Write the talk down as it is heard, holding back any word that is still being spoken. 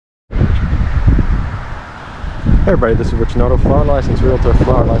Hey everybody, this is Rich Noto, flower license, realtor,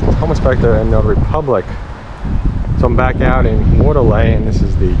 flower license, home inspector in the Republic. So I'm back out in Waterleigh, and this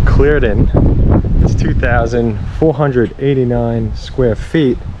is the Clearden. It's 2,489 square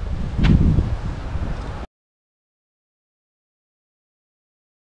feet.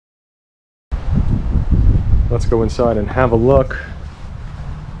 Let's go inside and have a look.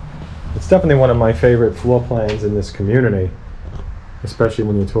 It's definitely one of my favorite floor plans in this community, especially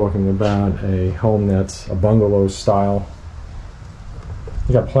when you're talking about a home that's a bungalow style.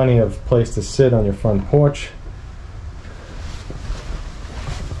 You got plenty of place to sit on your front porch.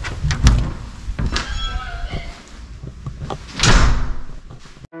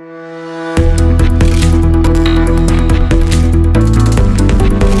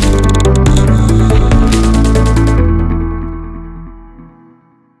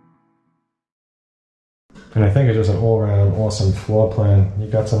 And I think it's just an all-around awesome floor plan. You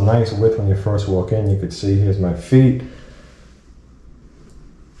got some nice width when you first walk in. You could see, here's my feet.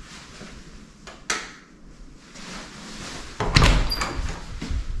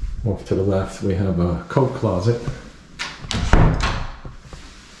 Off to the left, we have a coat closet.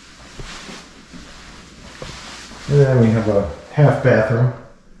 And then we have a half bathroom.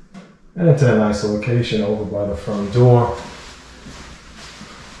 And it's in a nice location over by the front door.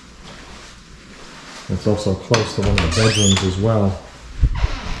 It's also close to one of the bedrooms as well.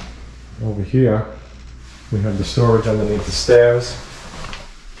 Over here, we have the storage underneath the stairs.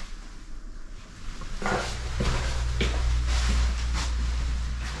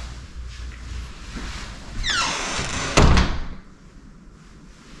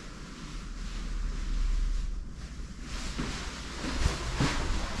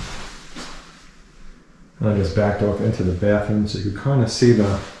 And I just backed off into the bathroom so you can kind of see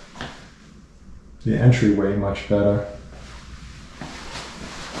the entryway much better.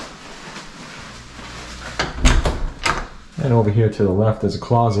 And over here to the left is a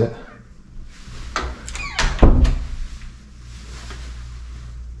closet. And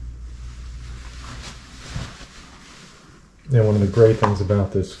one of the great things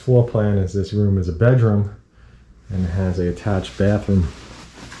about this floor plan is this room is a bedroom and it has an attached bathroom.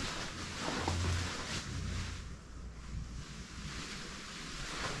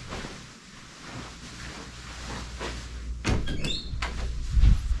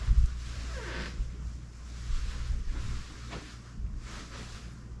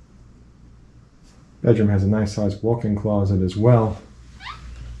 Bedroom has a nice sized walk-in closet as well.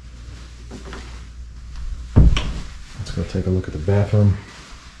 Let's go take a look at the bathroom.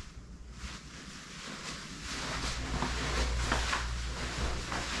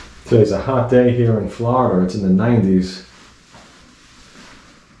 Today's a hot day here in Florida. It's in the 90s.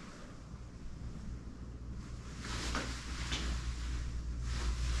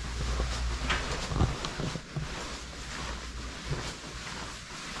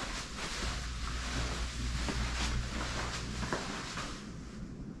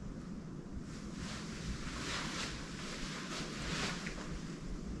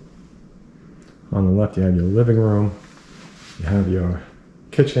 On the left you have your living room, you have your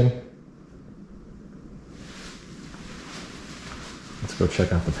kitchen. Let's go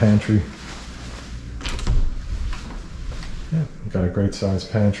check out the pantry. Yeah, we've got a great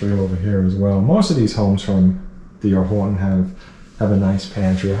sized pantry over here as well. Most of these homes from Horton have a nice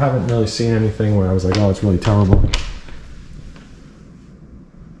pantry. I haven't really seen anything where I was like, oh, it's really terrible.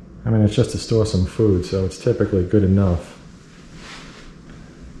 I mean, it's just to store some food, so it's typically good enough.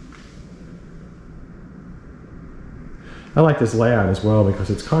 I like this layout as well because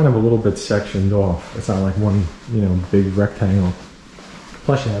it's kind of a little bit sectioned off. It's not like one, big rectangle.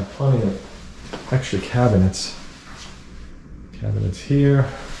 Plus you have plenty of extra cabinets. Cabinets here.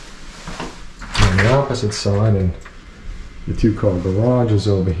 And on the opposite side, and the two-car garage is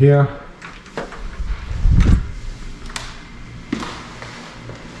over here.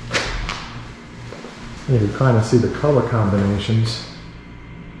 And you can kind of see the color combinations,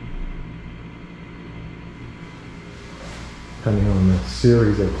 depending on the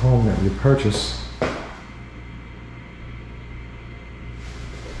series of home that you purchase.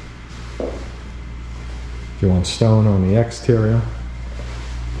 If you want stone on the exterior.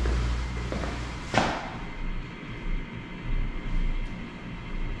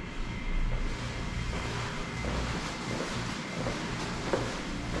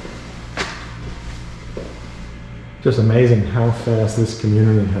 Just amazing how fast this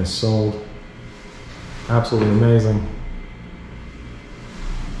community has sold. Absolutely amazing.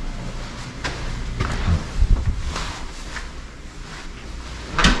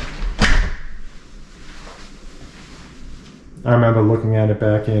 I remember looking at it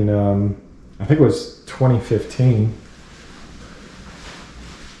back in I think it was 2015,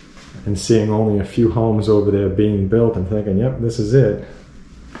 and seeing only a few homes over there being built and thinking, yep, this is it.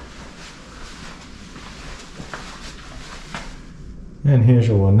 And here's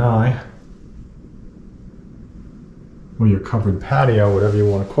your lanai, or your covered patio, whatever you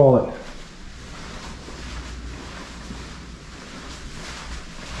want to call it.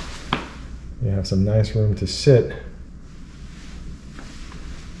 You have some nice room to sit.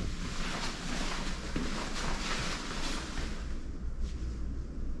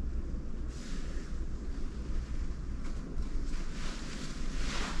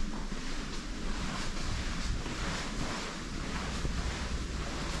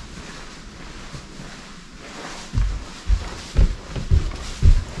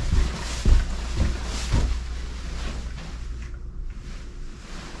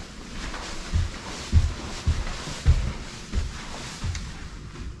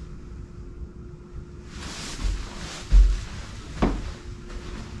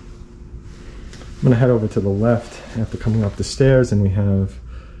 I'm going to head over to the left after coming up the stairs, and we have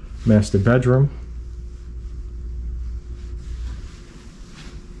master bedroom.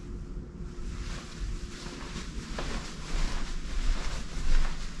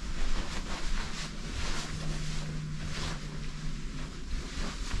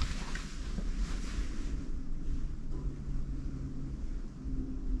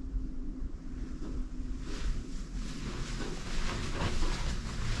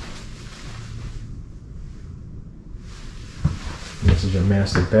 This is your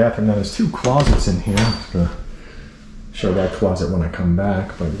master bathroom. Now there's two closets in here. I'm just gonna show that closet when I come back,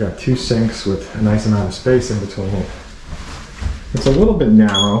 but we've got two sinks with a nice amount of space in between it. It's a little bit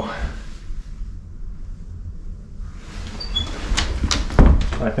narrow.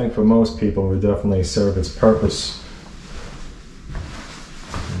 I think for most people it would definitely serve its purpose.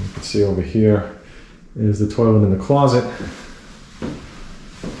 And you can see over here is the toilet in the closet,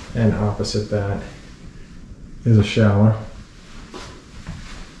 and opposite that is a shower.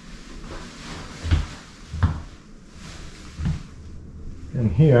 And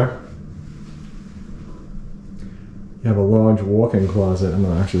here, you have a large walk-in closet. I'm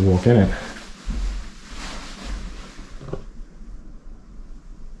going to actually walk in it.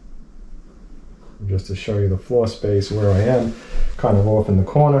 Just to show you the floor space where I am, kind of off in the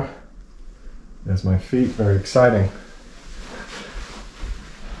corner. There's my feet, very exciting.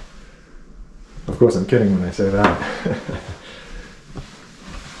 Of course, I'm kidding when I say that.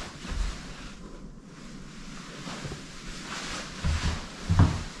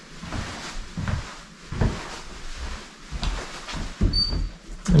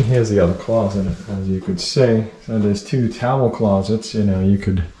 And here's the other closet, as you could see. So there's two towel closets. You know, you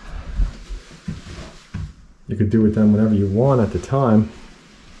could do with them whatever you want at the time.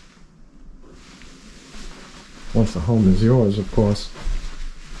 Once the home is yours, of course.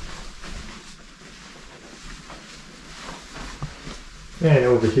 And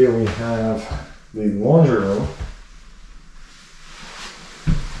over here we have the laundry room.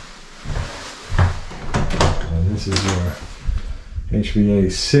 And this is your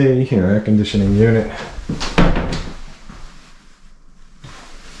HVAC, your air conditioning unit.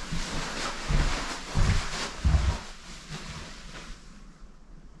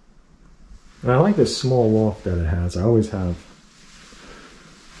 And I like this small loft that it has. I always have.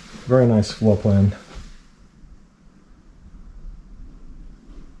 Very nice floor plan.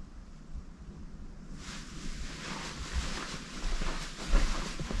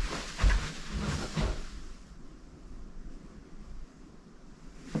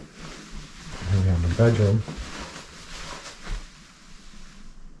 And we have the bedroom.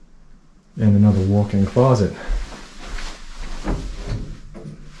 And another walk-in closet.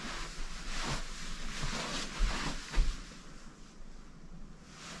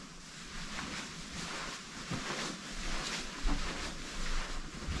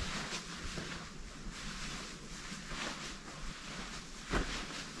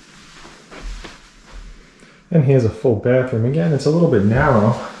 And here's a full bathroom. Again, it's a little bit narrow,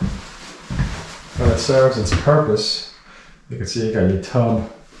 but it serves its purpose. You can see you got your tub,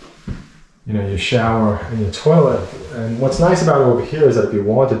 you know, your shower and your toilet. And what's nice about it over here is that if you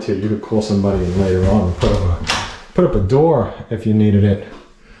wanted to, you could call somebody in later on and put up a door if you needed it.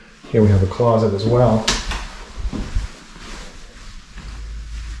 Here we have a closet as well.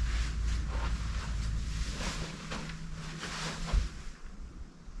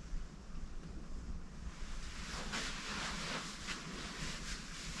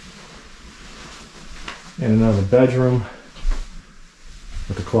 And another bedroom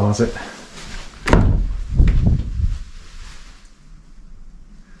with a closet.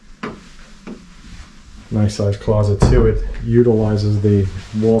 Nice size closet too. It utilizes the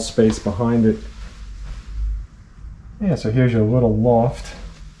wall space behind it. Yeah, so here's your little loft.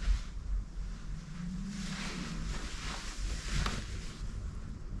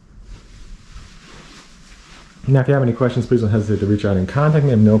 Now, if you have any questions, please don't hesitate to reach out and contact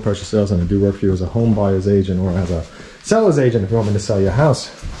me. I'm No Pressure Sales, and I do work for you as a home buyer's agent or as a seller's agent if you want me to sell your house.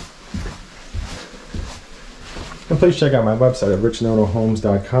 And please check out my website at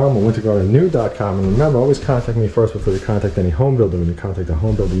richnotohomes.com or wintergardennew.com. And remember, always contact me first before you contact any home builder. When you contact a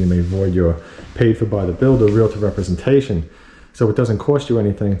home builder, you may void your paid for by the builder realtor representation. So it doesn't cost you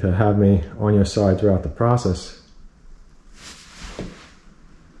anything to have me on your side throughout the process.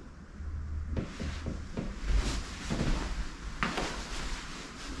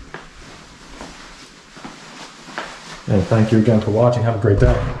 And thank you again for watching. Have a great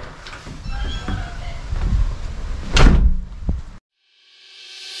day.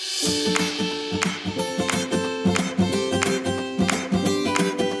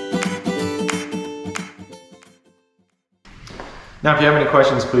 Now, if you have any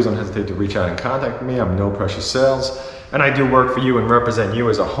questions, please don't hesitate to reach out and contact me. I'm No Pressure Sales, and I do work for you and represent you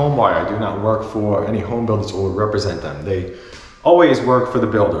as a home buyer. I do not work for any home builders or represent them. They always work for the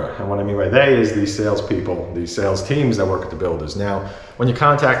builder. And what I mean by they is the salespeople, the sales teams that work at the builders. Now, when you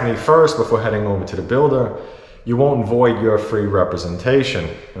contact me first before heading over to the builder, you won't void your free representation,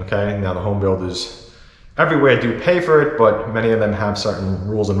 okay? Now, the home builders everywhere do pay for it, but many of them have certain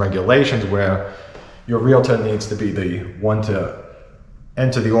rules and regulations where your realtor needs to be the one to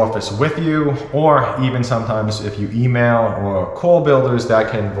enter the office with you, or even sometimes if you email or call builders,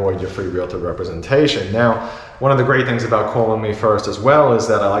 that can void your free realtor representation. Now, one of the great things about calling me first as well is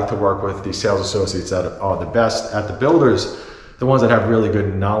that I like to work with the sales associates that are the best at the builders, the ones that have really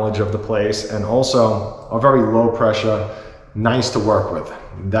good knowledge of the place and also are very low pressure, nice to work with.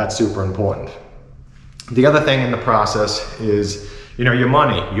 That's super important. The other thing in the process is, your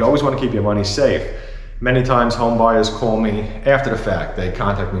money. You always want to keep your money safe. Many times home buyers call me after the fact. They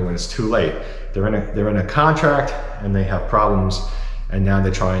contact me when it's too late. They're in a contract and they have problems, and now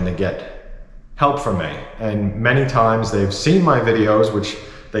they're trying to get help from me. And many times they've seen my videos, which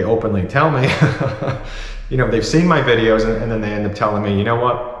they openly tell me. They've seen my videos and then they end up telling me, you know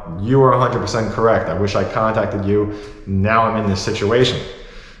what, you were 100% correct. I wish I contacted you. Now I'm in this situation.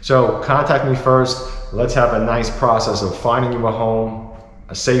 So contact me first. Let's have a nice process of finding you a home,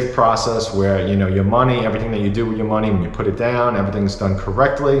 a safe process where your money, everything that you do with your money, when you put it down, everything's done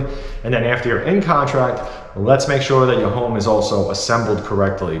correctly. And then after you're in contract, let's make sure that your home is also assembled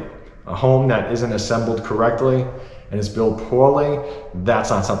correctly. A home that isn't assembled correctly and is built poorly,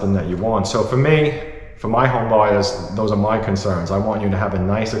 that's not something that you want. So for me, for my home buyers, those are my concerns. I want you to have a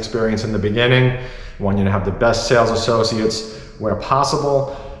nice experience in the beginning. I want you to have the best sales associates where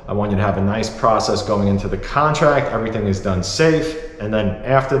possible. I want you to have a nice process going into the contract. Everything is done safe. And then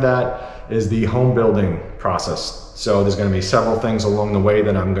after that is the home building process. So there's going to be several things along the way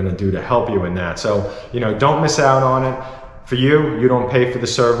that I'm going to do to help you in that. So, don't miss out on it. For you don't pay for the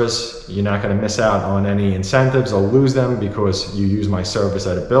service. You're not going to miss out on any incentives or lose them because you use my service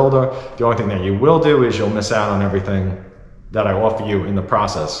at a builder. The only thing that you will do is you'll miss out on everything that I offer you in the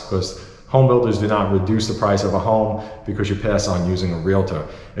process, because home builders do not reduce the price of a home because you pass on using a realtor.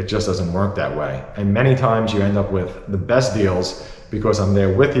 It just doesn't work that way. And many times you end up with the best deals because I'm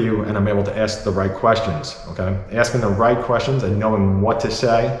there with you and I'm able to ask the right questions, okay? Asking the right questions and knowing what to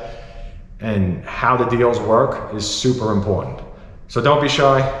say and how the deals work is super important. So don't be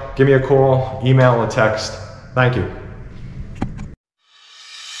shy. Give me a call, email, or text. Thank you.